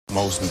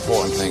Most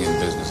important thing in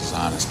business is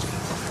honesty,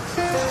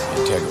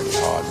 integrity,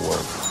 hard work,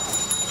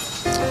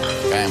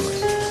 family,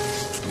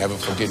 never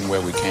forgetting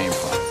where we came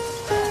from.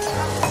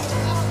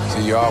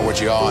 See, you are what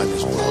you are in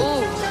this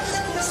world.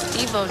 Ooh,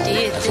 Steve-O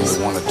did That's this.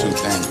 only one of two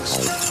things.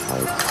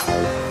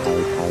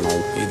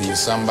 Either you're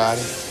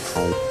somebody,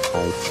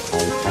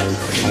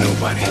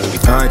 nobody.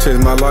 I ain't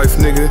changed my life,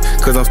 nigga,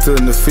 cause I'm still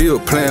in the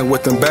field. Playing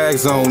with them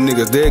bags on,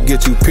 niggas, they'll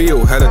get you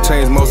peeled. Had to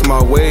change most of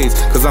my ways,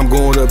 cause I'm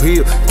going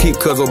uphill. Keep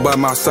Cuzzo by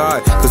my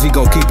side, cause he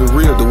gon' keep it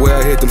real. The way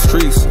I hit them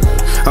streets,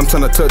 I'm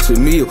tryna touch a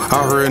meal.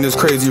 Out here in this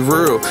crazy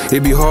world,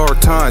 it be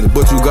hard times,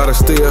 but you gotta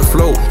stay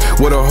afloat.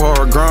 With a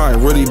hard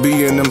grind, really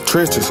be in them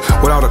trenches.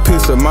 Without a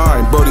peace of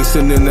mind, Brody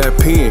sitting in that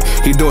pen.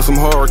 He doing some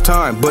hard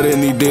time, but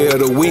any day of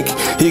the week,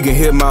 he can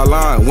hit my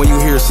line. When you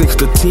hear 6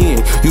 to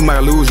 10, you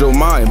might lose your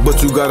mind,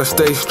 but you gotta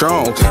stay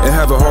strong and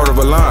have a heart of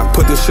a lion.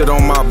 Put this shit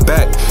on my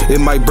back, it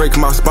might break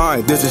my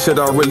spine. This is shit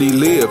I really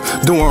live,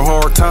 doing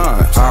hard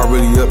times. I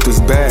really up this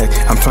bag,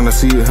 I'm tryna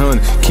see it,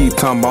 honey. Keep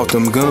talking about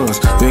them guns,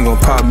 you ain't gon'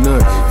 pop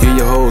none. Hear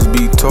your hoes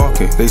be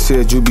talking, they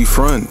said you be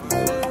frontin'.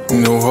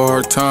 You know,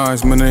 hard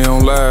times, man, they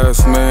don't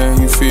last, man,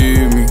 you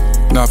feel me?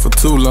 Not for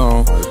too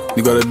long.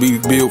 You gotta be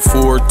built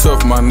for it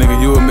tough, my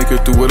nigga. You'll make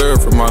it through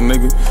whatever, my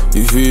nigga.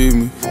 You feel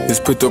me?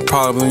 Just put the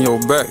problem in your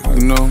back,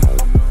 you know?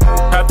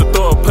 Had to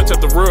throw a punch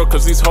at the world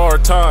cause these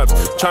hard times.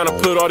 Trying to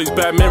put all these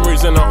bad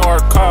memories in the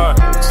archive.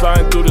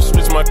 Sliding through the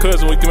streets with my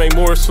cousin, we can make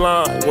more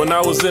slime. When I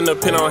was in the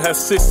pen, I had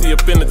 60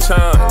 up in the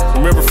chime.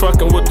 Remember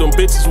fucking with them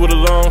bitches with a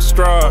long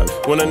stride.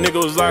 When a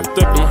nigga was locked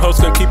up, them hoes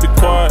couldn't keep it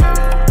quiet.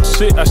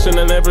 Shit, I shouldn't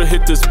have never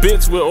hit this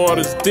bitch with all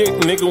this dick.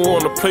 Nigga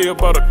wanna play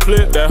about a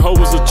clip. That hoe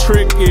was a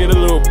trick, yeah, the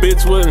little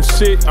bitch wasn't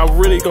shit. I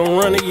really gon'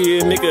 run it,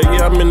 yeah, nigga,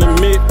 yeah, I'm in the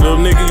mid. Little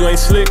nigga, you ain't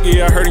slick,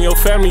 yeah, I heard in your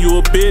family you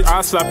a bitch.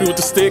 I slap you with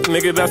the stick,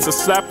 nigga, that's a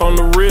slap on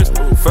the wrist.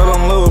 Fell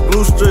in love with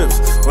blue strips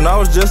when I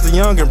was just a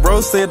youngin'.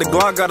 Bro said the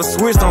Glock got a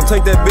switch, don't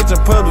take that bitch in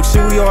public.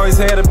 Shit, we always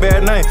had a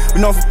bad name.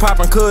 We know for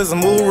poppin' cuz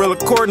and move real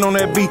according on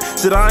that beat.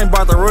 Shit, I ain't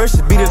about to rush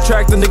it. Beat the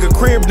track, the nigga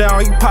crib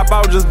down. He pop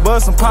out just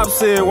bustin'. Pop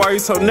said, why you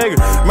so nigga?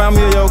 Remind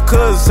me of your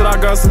cousin. Shit, I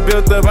got some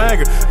built up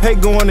anger. Hate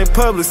going in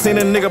public. Seen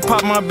a nigga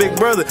pop my big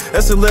brother.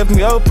 That shit left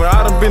me open.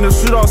 I done been to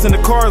shootouts in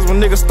the cars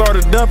when niggas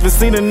started dumping.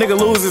 Seen a nigga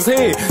lose his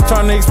head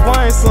trying to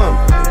explain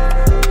something.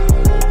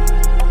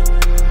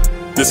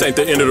 This ain't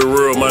the end of the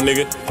world, my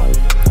nigga.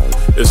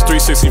 It's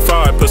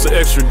 365 plus an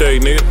extra day,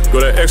 nigga. Go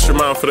that extra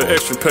mile for the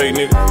extra pay,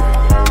 nigga.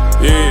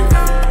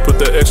 Yeah, put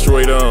that extra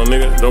weight on,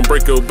 nigga. Don't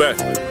break your back.